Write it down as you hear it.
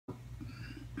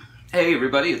Hey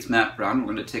everybody, it's Matt Brown.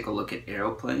 We're going to take a look at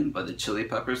Aeroplane by the Chili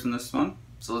Peppers in this one.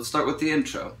 So let's start with the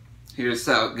intro. Here's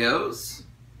how it goes.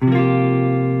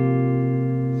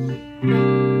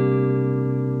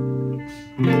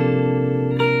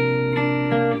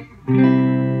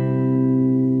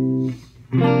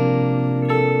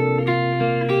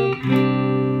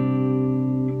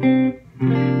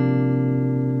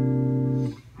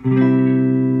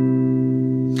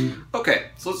 Okay,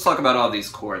 so let's talk about all these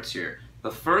chords here. The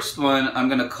first one I'm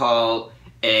going to call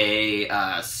a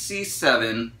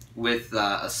C7 with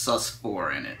a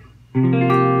sus4 in it.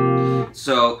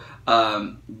 So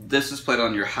this is played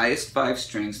on your highest 5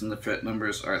 strings, and the fret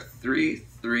numbers are 3,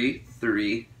 3,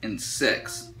 3, and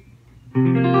 6.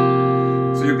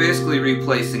 So you're basically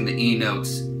replacing the E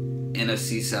notes in a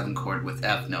C7 chord with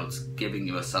F notes, giving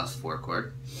you a sus4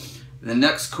 chord. The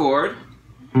next chord,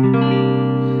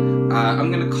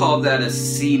 I'm going to call that a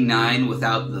C9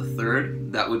 without the third.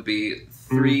 That would be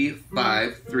 3,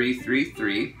 5, 3, 3,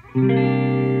 3.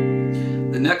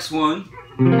 The next one,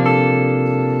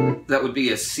 that would be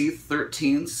a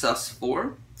C13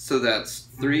 sus4. So that's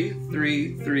 3,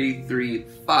 3, 3, 3,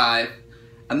 5.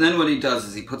 And then what he does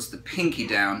is he puts the pinky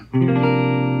down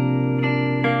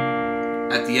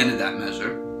at the end of that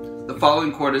measure. The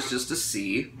following chord is just a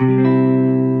C.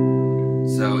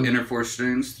 So inner 4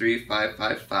 strings, 3, 5,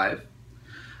 5, 5.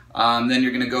 Then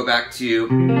you're going to go back to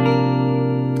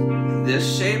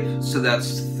this shape. So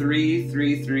that's 3,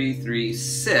 3, 3, 3,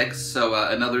 6. So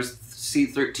another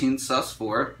C13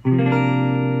 sus4.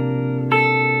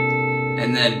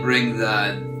 And then bring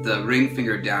the ring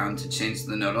finger down to change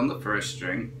the note on the first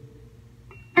string.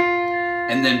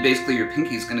 And then basically your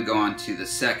pinky is going to go on to the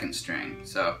second string.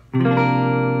 So,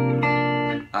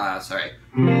 sorry.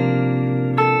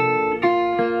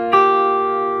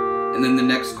 And then the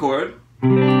next chord,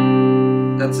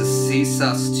 that's a C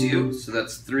sus2, so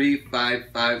that's 3, 5,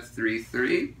 5, 3,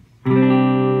 3.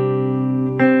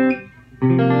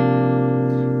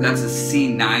 That's a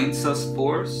C9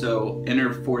 sus4, so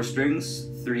inner 4 strings,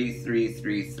 3, 3,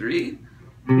 3, 3.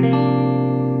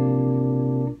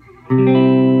 And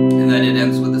then it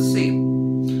ends with a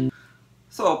C.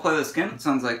 So I'll play this again, it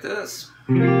sounds like this.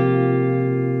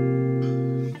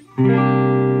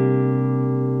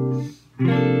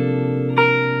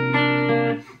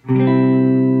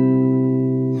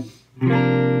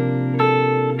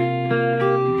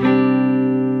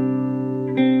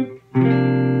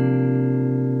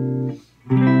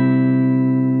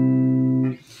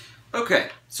 Okay,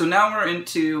 so now we're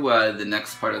into the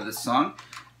next part of this song.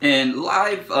 And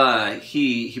live,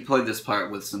 he played this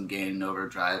part with some gain and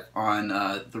overdrive. On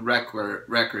the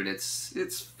record,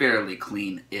 it's fairly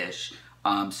clean-ish.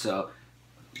 So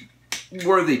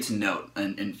worthy to note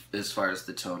in as far as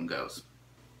the tone goes.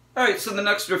 Alright, so the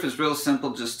next riff is real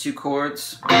simple, just 2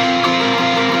 chords.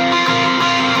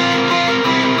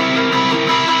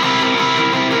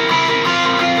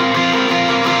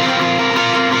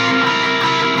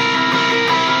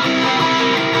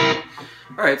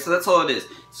 Alright, so that's all it is.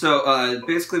 So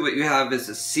basically what you have is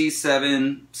a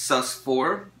C7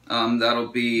 sus4. That'll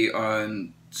be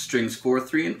on strings 4,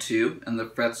 3, and 2, and the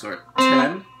frets are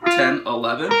 10, 10,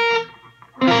 11.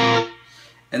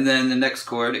 And then the next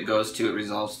chord it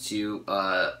resolves to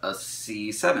a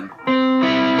C7.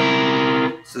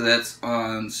 So that's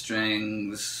on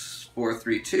strings 4,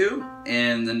 3, 2,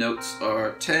 and the notes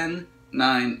are 10,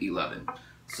 9, 11.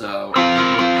 So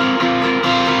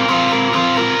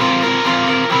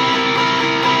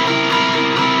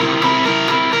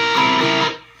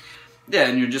yeah,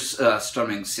 and you're just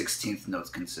strumming 16th notes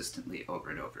consistently over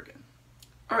and over again.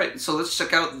 Alright, so let's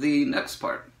check out the next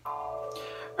part.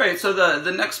 Alright, so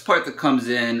the next part that comes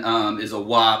in is a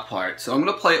wah part. So I'm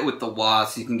going to play it with the wah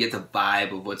so you can get the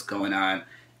vibe of what's going on.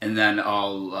 And then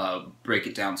I'll break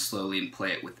it down slowly and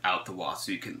play it without the wah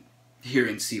so you can hear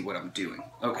and see what I'm doing.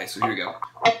 Okay, so here we go.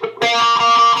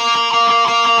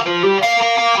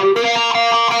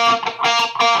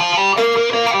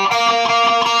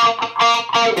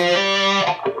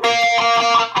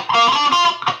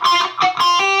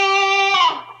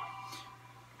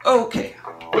 Okay.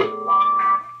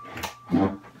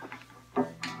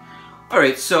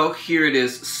 Alright, so here it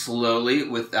is slowly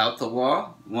without the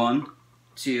wah. 1,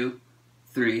 2,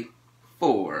 3,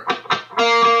 4.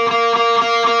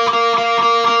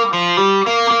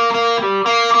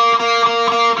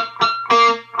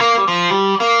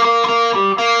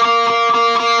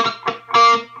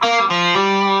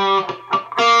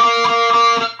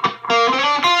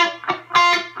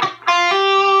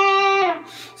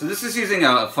 So this is using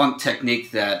a funk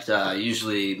technique that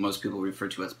usually most people refer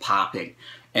to as popping.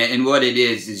 And what it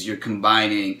is you're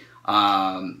combining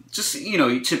Just, you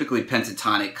know, typically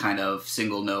pentatonic kind of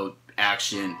single note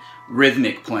action,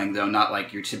 rhythmic playing though, not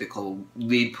like your typical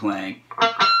lead playing.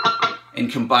 And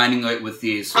combining it with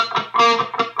these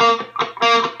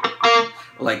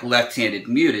like left-handed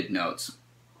muted notes.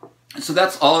 So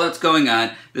that's all that's going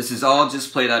on. This is all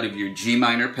just played out of your G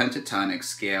minor pentatonic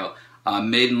scale,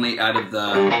 maidenly out of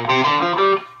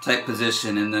the type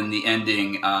position, and then the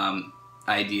ending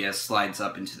idea slides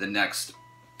up into the next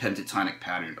pentatonic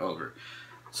pattern over.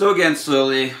 So again,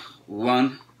 slowly,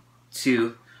 1,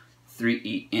 2, 3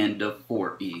 E and a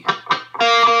 4 E.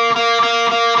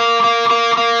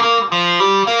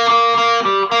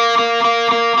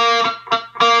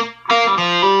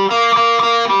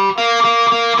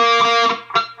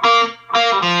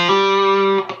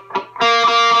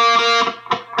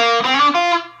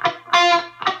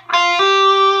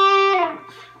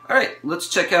 Let's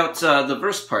check out the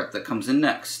verse part that comes in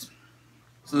next.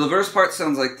 So the verse part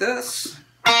sounds like this.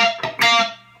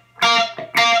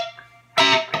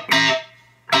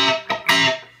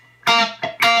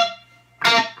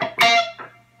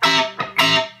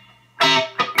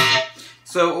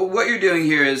 So what you're doing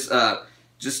here is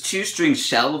just two-string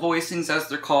shell voicings, as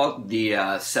they're called,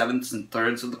 the sevenths and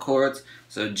thirds of the chords.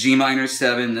 So G minor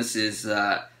 7, this is,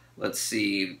 let's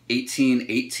see, 18,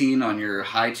 18 on your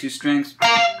high two strings.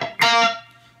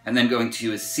 And then going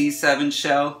to a C7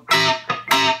 shell,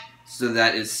 so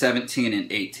that is 17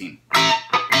 and 18.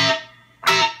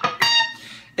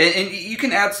 And you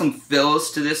can add some fills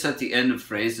to this at the end of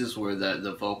phrases where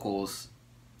the vocals,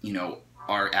 you know,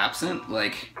 are absent,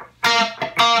 like...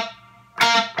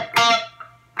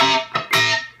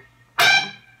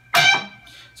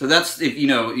 So that's, if you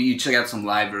know, you check out some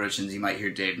live versions, you might hear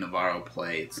Dave Navarro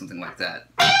play, something like that.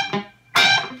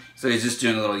 So he's just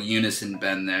doing a little unison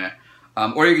bend there.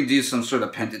 Or you could do some sort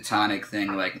of pentatonic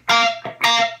thing like...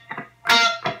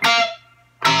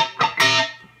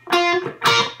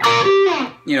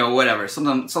 You know, whatever.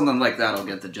 Something like that will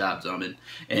get the job done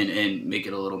and make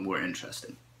it a little more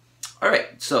interesting.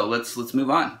 Alright, so let's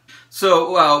move on.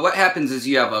 So what happens is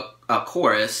you have a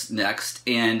chorus next,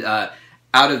 and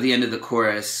out of the end of the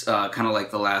chorus, kind of like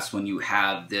the last one, you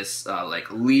have this like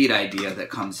lead idea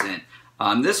that comes in.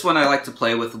 This one I like to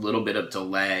play with a little bit of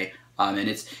delay. And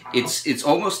it's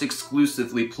almost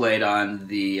exclusively played on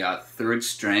the third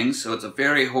string, so it's a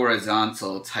very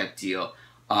horizontal type deal.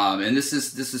 And this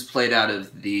is played out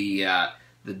of the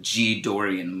G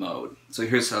Dorian mode. So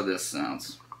here's how this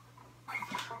sounds.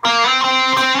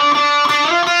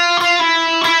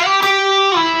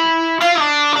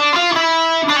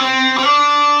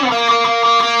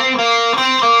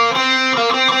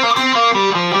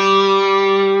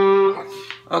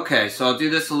 Okay, so I'll do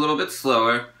this a little bit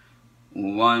slower.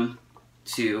 1,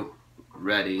 2,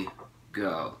 ready,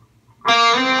 go.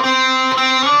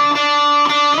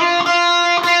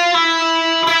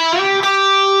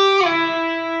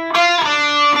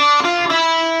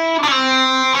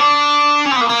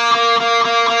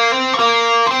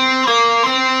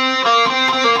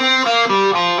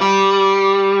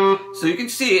 So you can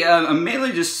see I'm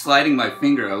mainly just sliding my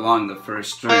finger along the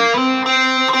first string.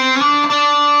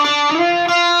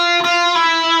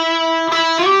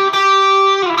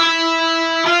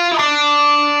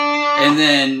 And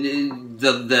then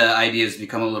the ideas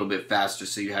become a little bit faster,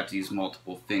 so you have to use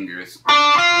multiple fingers.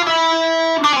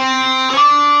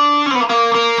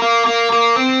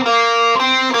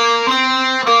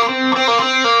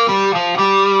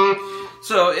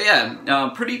 So yeah,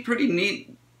 pretty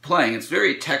neat playing. It's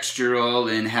very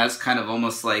textural and has kind of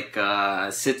almost like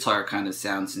a sitar kind of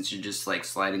sound, since you're just like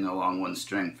sliding along one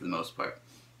string for the most part.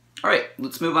 Alright,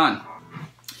 let's move on.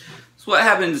 So what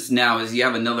happens now is you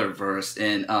have another verse,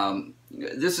 and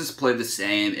this is played the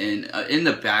same, and in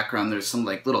the background there's some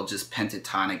like little just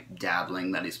pentatonic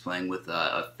dabbling that he's playing with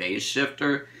a phase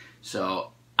shifter.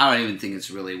 So I don't even think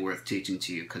it's really worth teaching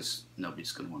to you, because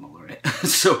nobody's going to want to learn it.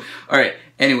 So, alright,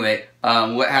 anyway,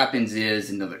 what happens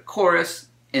is another chorus,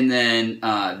 and then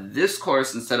this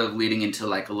chorus, instead of leading into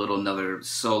like a little another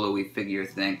solo-y figure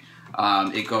thing,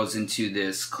 it goes into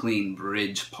this clean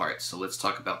bridge part. So let's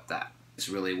talk about that. It's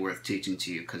really worth teaching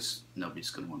to you, because nobody's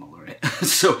going to want to learn it.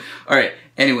 So, alright,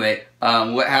 anyway,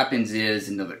 what happens is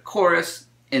another chorus,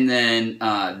 and then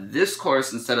this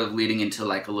chorus, instead of leading into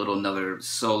like a little another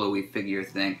solo-y figure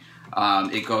thing,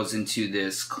 it goes into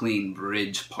this clean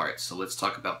bridge part. So let's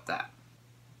talk about that.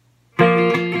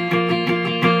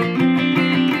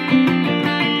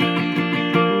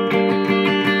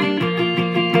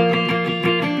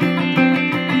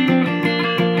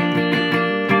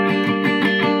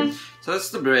 So that's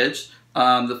the bridge.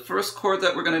 The first chord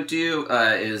that we're going to do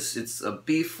it's a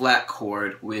B flat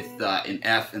chord with an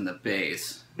F in the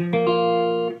bass.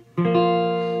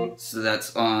 So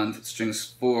that's on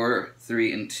strings 4,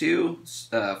 3, and 2,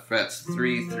 frets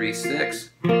 3, 3, 6,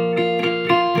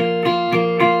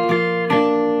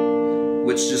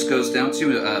 which just goes down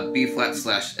to B flat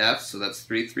slash F, so that's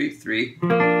 3, 3, 3.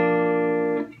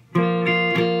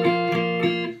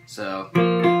 So,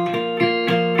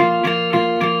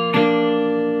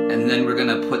 and then we're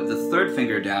gonna put the third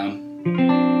finger down,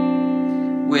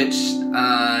 which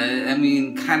I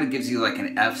mean kind of gives you like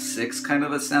an F6 kind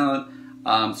of a sound.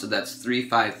 So that's 3,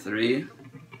 5, 3.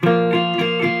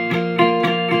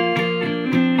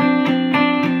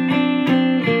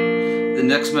 The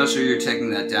next measure, you're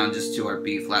taking that down just to our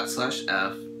B flat slash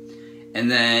F. And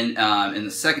then in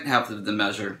the second half of the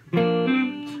measure,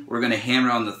 we're going to hammer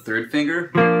on the third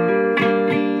finger.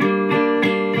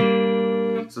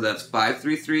 So that's 5,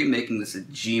 3, 3, making this a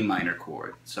G minor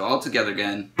chord. So all together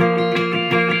again.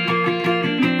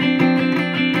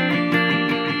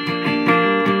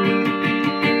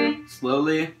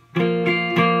 Slowly.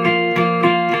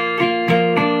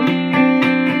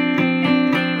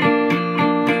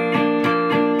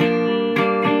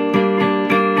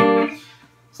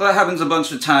 So that happens a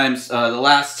bunch of times. The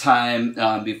last time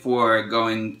before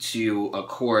going to a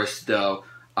chorus though,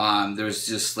 there's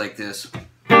just like this,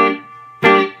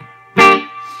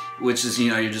 which is,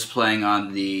 you're just playing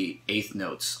on the eighth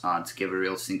notes to give a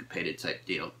real syncopated type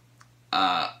deal.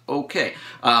 Okay.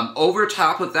 Over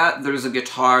top of that, there's a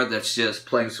guitar that's just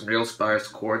playing some real sparse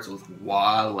chords with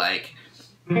wah, like.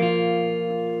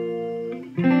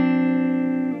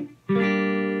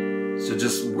 So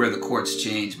just where the chords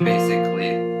change,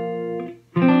 basically.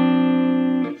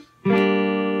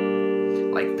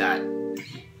 Like that.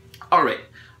 Alright.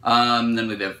 Then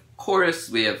we have chorus,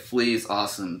 we have Flea's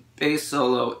awesome bass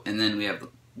solo, and then we have the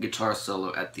guitar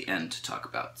solo at the end to talk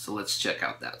about. So let's check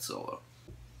out that solo.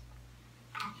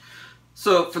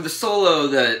 So for the solo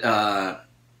that,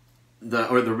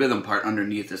 the rhythm part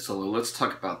underneath the solo, let's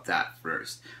talk about that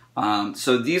first.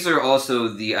 So these are also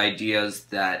the ideas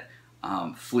that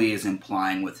Flea is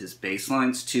implying with his bass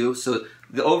lines too. So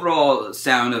the overall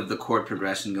sound of the chord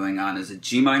progression going on is a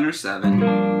G minor 7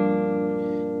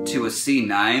 to a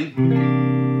C9.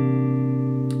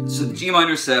 So the G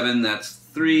minor 7, that's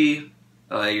 3,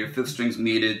 your fifth string's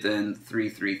muted, then 3,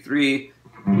 3, 3.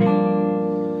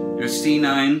 Your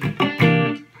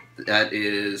C9, that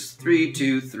is 3,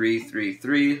 2, 3, 3,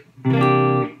 3.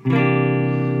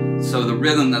 So the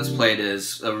rhythm that's played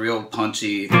is a real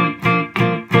punchy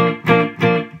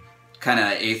kind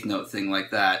of eighth note thing like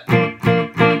that.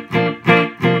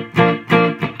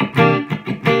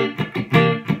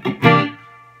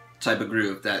 Type of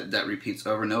groove that repeats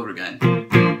over and over again.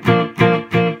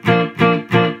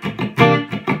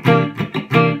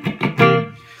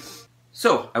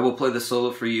 So I will play the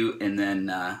solo for you and then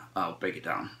I'll break it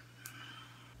down.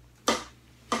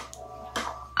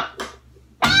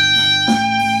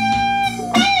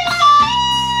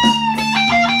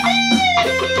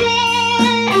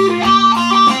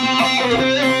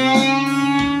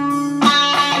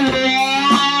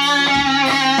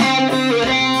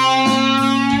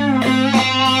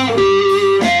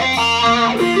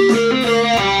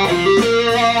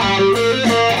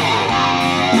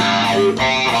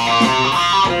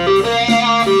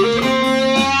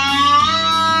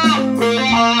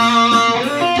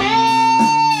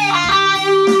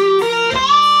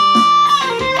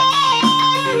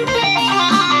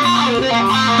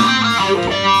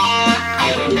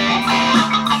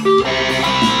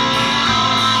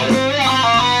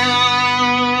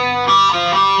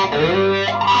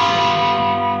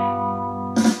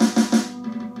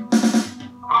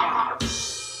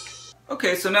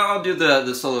 Okay, so now I'll do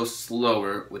the solo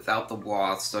slower without the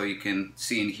wah so you can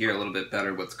see and hear a little bit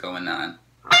better what's going on.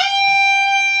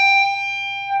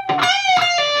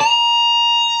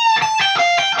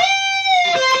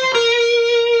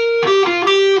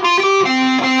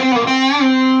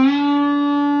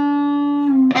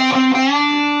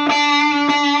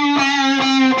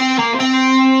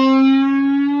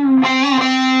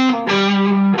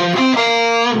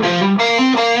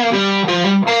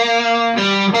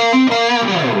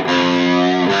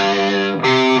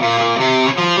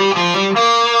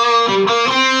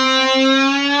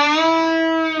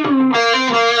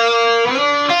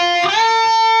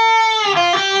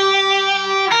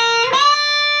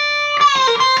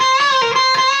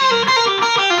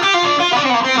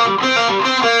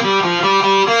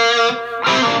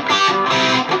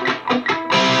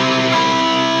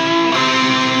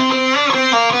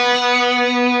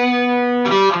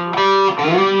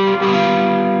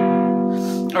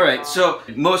 So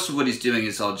most of what he's doing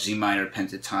is all G minor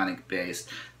pentatonic based.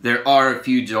 There are a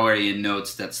few Dorian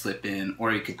notes that slip in,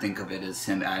 or you could think of it as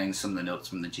him adding some of the notes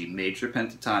from the G major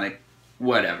pentatonic,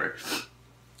 whatever.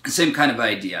 Same kind of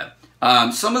idea.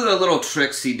 Some of the little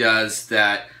tricks he does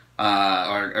that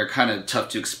are kind of tough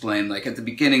to explain. Like at the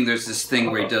beginning, there's this thing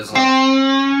where he does, he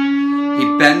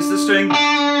bends the string,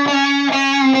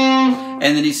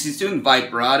 and then he's doing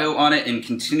vibrato on it and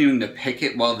continuing to pick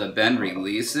it while the bend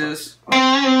releases.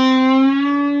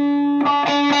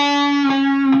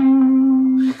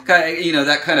 You know,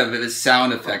 that kind of a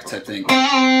sound effect type thing.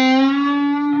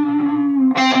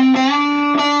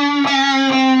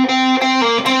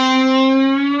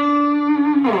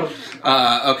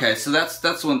 Okay, so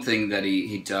that's one thing that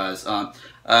he does.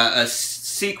 A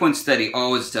sequence that he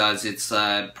always does, it's,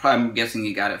 I'm guessing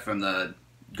he got it from the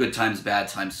Good Times, Bad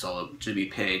Times solo, Jimmy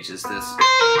Page, is this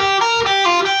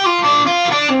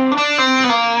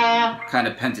kind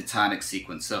of pentatonic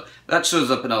sequence. So that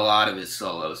shows up in a lot of his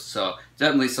solos, so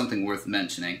definitely something worth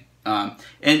mentioning. And,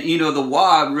 you know, the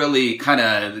wah really kind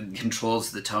of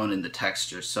controls the tone and the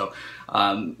texture, so,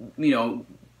 you know,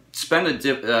 spend a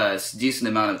decent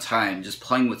amount of time just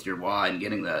playing with your wah and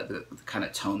getting the kind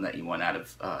of tone that you want out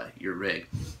of your rig.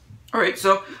 Alright,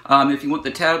 so if you want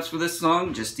the tabs for this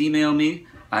song, just email me.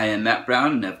 I am Matt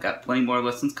Brown, and I've got plenty more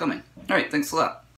lessons coming. Alright, thanks a lot.